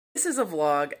This is a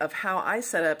vlog of how I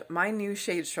set up my new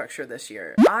shade structure this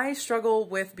year. I struggle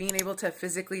with being able to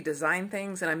physically design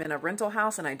things, and I'm in a rental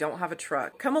house and I don't have a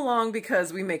truck. Come along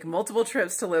because we make multiple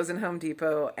trips to Lowe's and Home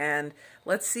Depot, and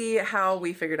let's see how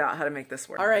we figured out how to make this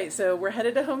work. All right, so we're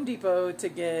headed to Home Depot to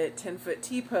get 10-foot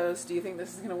T-posts. Do you think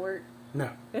this is gonna work?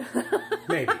 No.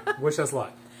 Maybe. Wish us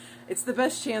luck. It's the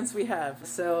best chance we have.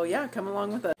 So yeah, come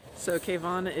along with us. So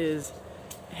Keivan is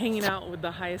hanging out with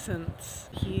the hyacinths.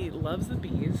 He loves the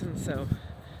bees, and so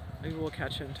maybe we'll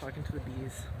catch him talking to the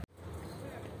bees.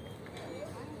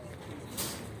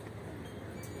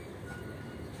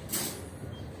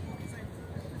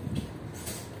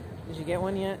 Did you get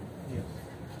one yet? Yeah.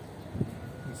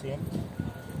 You see him?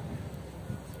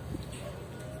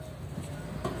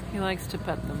 He likes to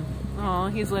pet them. Aw,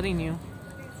 he's letting you.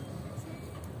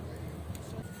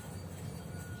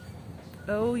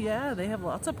 Oh yeah, they have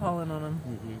lots of pollen on them.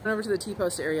 Went over to the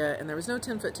T-post area and there was no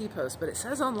 10-foot T-post, but it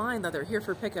says online that they're here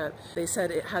for pickup. They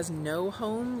said it has no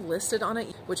home listed on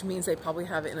it, which means they probably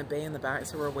have it in a bay in the back,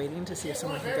 so we're waiting to see if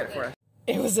someone can get it for us.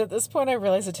 It was at this point I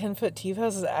realized a 10-foot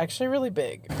T-post is actually really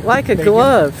big. Like a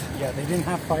glove. Yeah, they didn't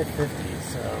have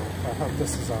 550, so I hope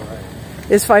this is alright.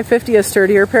 Is 550 a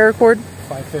sturdier paracord?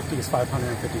 550 is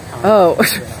 550 pounds. Oh,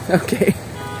 yeah. Okay.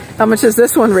 How much is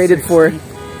this one rated 60. for?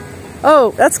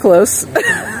 Oh, that's close.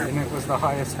 And it was the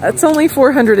highest one. That's only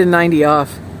 490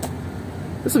 off.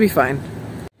 This will be fine.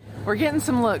 We're getting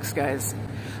some looks, guys.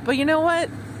 But you know what?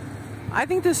 I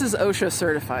think this is OSHA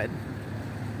certified.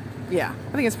 Yeah,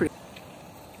 I think it's pretty.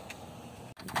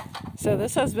 So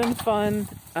this has been fun,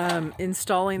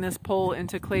 installing this pole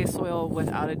into clay soil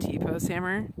without a T-post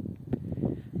hammer.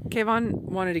 Keivan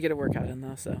wanted to get a workout in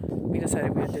though, so we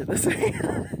decided we would do it this way.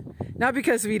 Not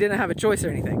because we didn't have a choice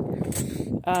or anything.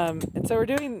 And so we're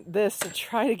doing this to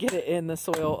try to get it in the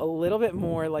soil a little bit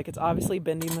more, like it's obviously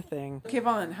bending the thing.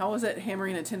 Keivan, how was it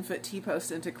hammering a 10-foot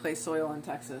T-post into clay soil in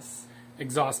Texas?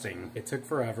 Exhausting. It took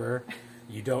forever.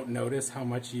 You don't notice how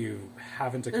much you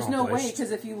haven't accomplished. There's no way,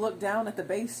 because if you look down at the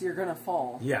base, you're gonna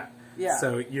fall. Yeah. Yeah.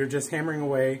 So you're just hammering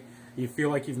away. You feel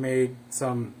like you've made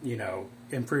some, you know,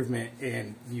 improvement,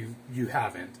 and you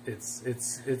haven't. It's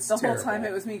the terrible. whole time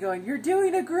it was me going, "You're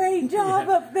doing a great job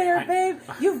up there, babe.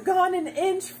 You've gone an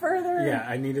inch further." Yeah,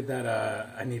 I needed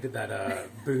that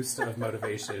boost of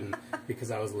motivation because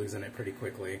I was losing it pretty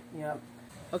quickly. Yep.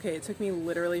 Okay, it took me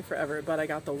literally forever, but I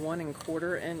got the 1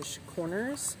 1/4 inch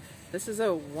corners. This is a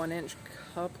 1-inch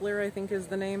coupler, I think is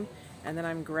the name, and then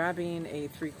I'm grabbing a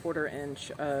 3/4 inch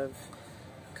of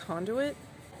conduit.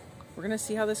 We're gonna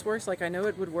see how this works. Like, I know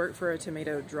it would work for a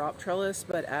tomato drop trellis,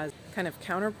 but as kind of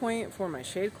counterpoint for my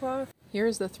shade cloth.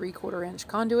 Here's the 3/4 inch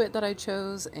conduit that I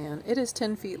chose, and it is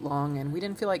 10 feet long, and we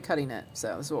didn't feel like cutting it,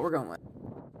 so this is what we're going with.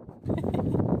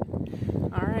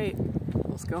 All right,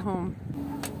 let's go home.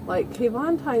 Like,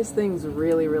 Keivan ties things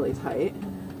really, really tight.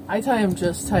 I tie them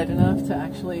just tight enough to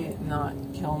actually not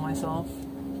kill myself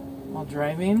while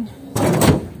driving.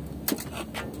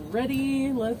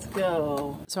 Ready, let's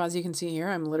go. So as you can see here,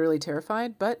 I'm literally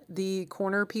terrified, but the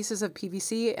corner pieces of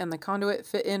PVC and the conduit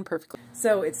fit in perfectly.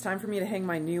 So it's time for me to hang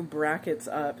my new brackets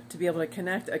up to be able to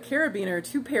connect a carabiner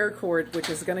to paracord, which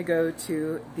is gonna go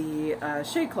to the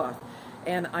shade cloth.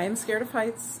 And I am scared of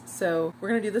heights, so we're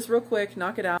gonna do this real quick,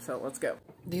 knock it out, so let's go.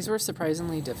 These were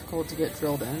surprisingly difficult to get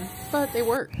drilled in, but they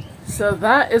worked. So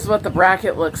that is what the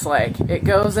bracket looks like. It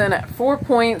goes in at 4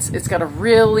 points. It's got a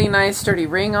really nice sturdy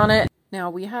ring on it. Now,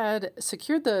 we had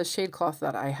secured the shade cloth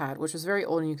that I had, which was very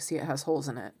old, and you can see it has holes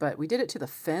in it. But we did it to the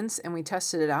fence, and we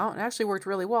tested it out, and it actually worked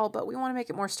really well, but we want to make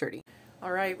it more sturdy.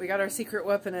 All right, we got our secret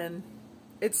weapon in.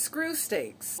 It's screw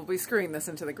stakes. We'll be screwing this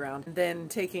into the ground, then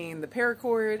taking the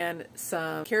paracord and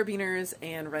some carabiners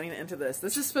and running it into this.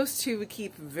 This is supposed to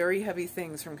keep very heavy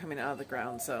things from coming out of the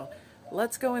ground, so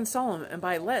let's go install them. And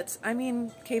by let's, I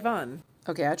mean Keivan.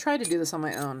 Okay, I tried to do this on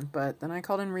my own, but then I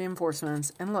called in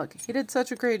reinforcements, and look, he did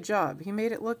such a great job. He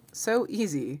made it look so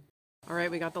easy. All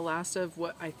right, we got the last of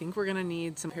what I think we're gonna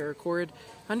need, some paracord,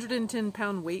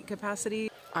 110-pound weight capacity.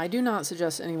 I do not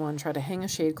suggest anyone try to hang a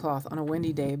shade cloth on a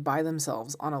windy day by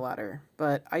themselves on a ladder,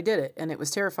 but I did it, and it was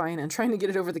terrifying, and trying to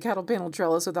get it over the cattle panel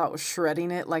trellis without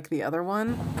shredding it like the other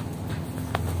one.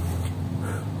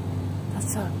 That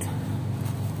sucked.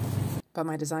 But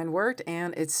my design worked,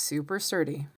 and it's super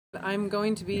sturdy. I'm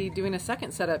going to be doing a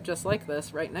second setup just like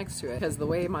this right next to it, because the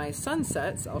way my sun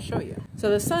sets, I'll show you. So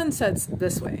the sun sets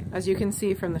this way, as you can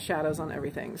see from the shadows on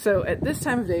everything. So at this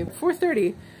time of day,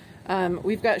 4:30,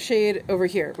 we've got shade over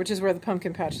here, which is where the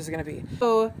pumpkin patch is going to be.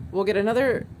 So we'll get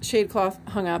another shade cloth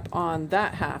hung up on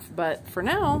that half, but for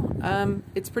now,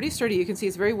 it's pretty sturdy. You can see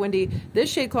it's very windy. This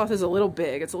shade cloth is a little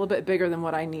big. It's a little bit bigger than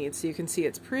what I need, so you can see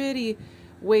it's pretty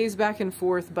ways back and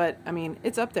forth, but I mean,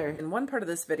 it's up there. In one part of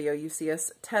this video, you see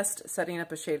us test setting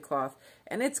up a shade cloth,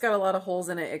 and it's got a lot of holes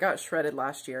in it. It got shredded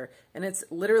last year, and it's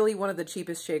literally one of the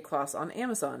cheapest shade cloths on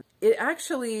Amazon. It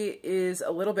actually is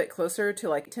a little bit closer to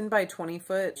like 10 by 20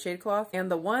 foot shade cloth, and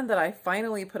the one that I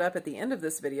finally put up at the end of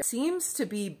this video seems to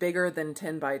be bigger than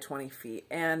 10 by 20 feet,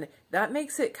 and that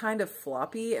makes it kind of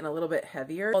floppy and a little bit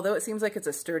heavier. Although it seems like it's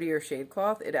a sturdier shade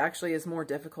cloth, it actually is more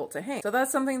difficult to hang. So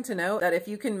that's something to note, that if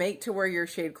you can make to where your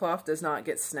shade cloth does not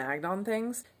get snagged on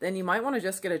things, then you might want to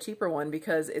just get a cheaper one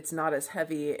because it's not as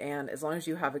heavy, and as long as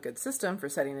you have a good system for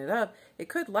setting it up, it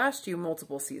could last you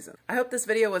multiple seasons. I hope this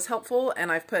video was helpful,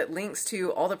 and I've put links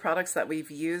to all the products that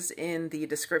we've used in the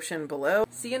description below.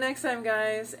 See you next time,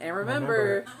 guys, and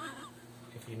remember,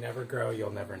 if you never grow,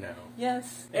 you'll never know.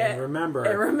 Yes. And remember,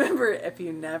 if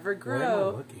you never grow, where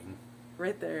am I looking?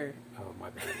 Right there. Oh, my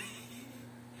bad.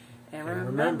 And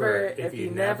remember, if you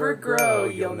never grow,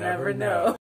 you'll never know.